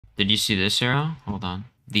Did you see this arrow? Hold on.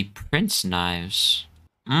 The Prince knives.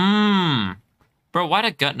 Mmm. Bro, why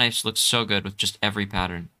do gut knives look so good with just every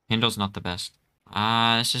pattern? Handle's not the best.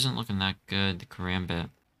 This isn't looking that good. The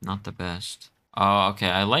Karambit. Not the best. Oh,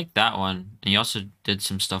 okay. I like that one. And you also did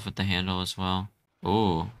some stuff with the handle as well.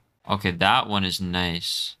 Ooh. Okay, that one is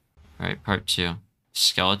nice. All right, part 2.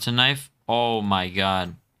 Skeleton knife. Oh my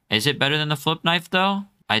god. Is it better than the flip knife, though?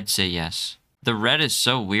 I'd say yes. The red is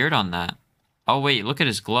so weird on that. Oh, wait. Look at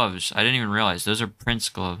his gloves. I didn't even realize. Those are Prince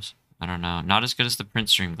gloves. I don't know. Not as good as the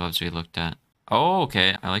Prince Stream gloves we looked at. Oh,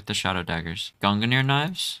 okay. I like the shadow daggers. Gungnir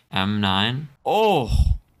knives. M9.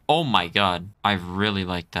 Oh! Oh my god. I really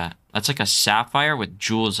like that. That's like a sapphire with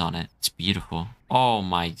jewels on it. It's beautiful. Oh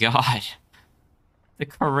my god. The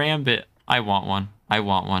Karambit. I want one. I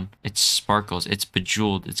want one. It sparkles. It's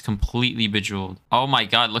bejeweled. It's completely bejeweled. Oh my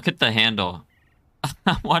god. Look at the handle.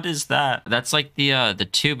 What is that? That's like the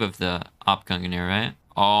tube of the Op Gungnir, right?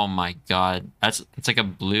 Oh my god. It's like a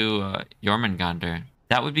blue Jormungandr.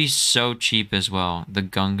 That would be so cheap as well. The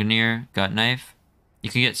Gungnir gut knife.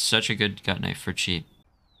 You could get such a good gut knife for cheap.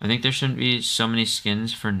 I think there shouldn't be so many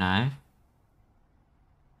skins for knife.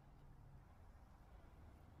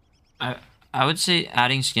 I would say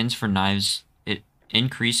adding skins for knives, it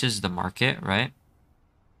increases the market, right?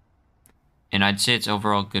 And I'd say it's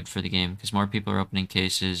overall good for the game because more people are opening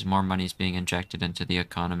cases, more money is being injected into the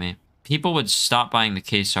economy. People would stop buying the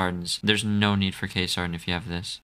case hardens. There's no need for case harden if you have this.